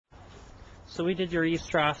So we did your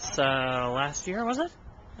eavesdroughs last year, was it?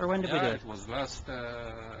 Or when did we do it? It was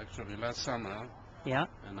actually last summer. Yeah.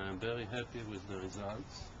 And I'm very happy with the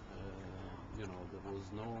results. You know, there was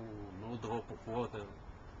no drop of water,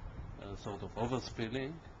 sort of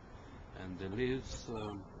overspilling, and the leaves,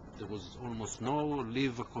 there was almost no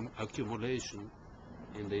leaf accumulation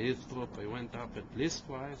in the eavesdrough. I went up at least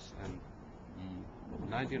twice, and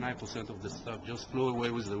 99% of the stuff just flew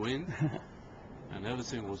away with the wind, and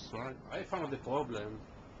everything was fine. I found the problem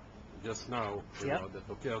just now, you know, that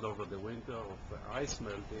occurred over the winter of ice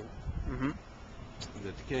melting.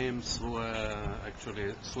 That came through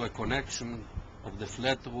actually through a connection of the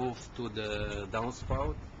flat roof to the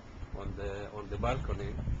downspout on the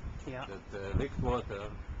balcony that leaked water,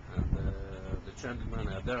 and the gentleman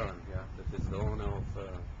Darren, that is the owner of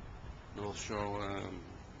North Shore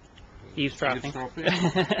Eavestroughing,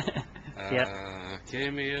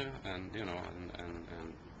 came here and you know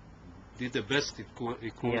and did the best he could,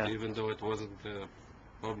 even though it wasn't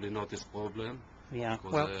probably not his problem. Yeah,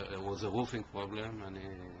 because it was a roofing problem, and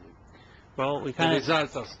we the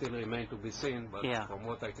results are still remain to be seen. But from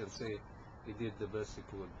what I can see, he did the best he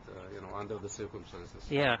could, you know, under the circumstances.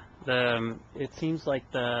 Yeah, it seems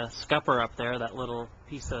like the scupper up there, that little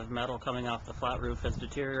piece of metal coming off the flat roof, has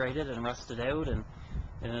deteriorated and rusted out, and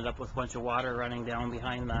ended up with a bunch of water running down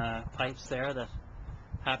behind the pipes there that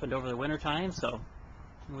happened over the winter time. So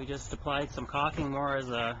we just applied some caulking more as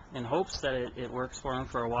in hopes that it works for him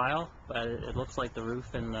for a while, but it looks like the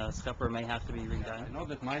roof and the scupper may have to be redone. I know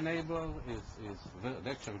that my neighbor is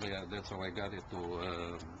actually, that's how I got it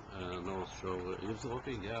to North Shore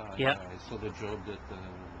Eavestroughing. I saw the job that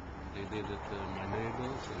they did at my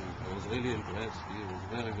neighbors, and I was really impressed. He was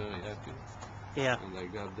very, very happy. Yeah. And I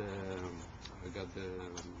got the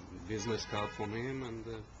business card from him, and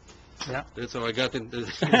that's how I got into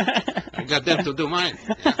I got them to do mine.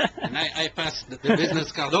 And I passed the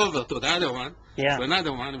business card over to the other one, to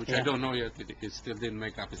another one, which I don't know yet. He still didn't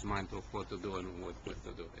make up his mind of what to do and what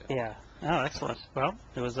to do. Oh, excellent. Well,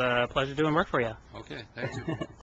 it was a pleasure doing work for you. Okay, thank you.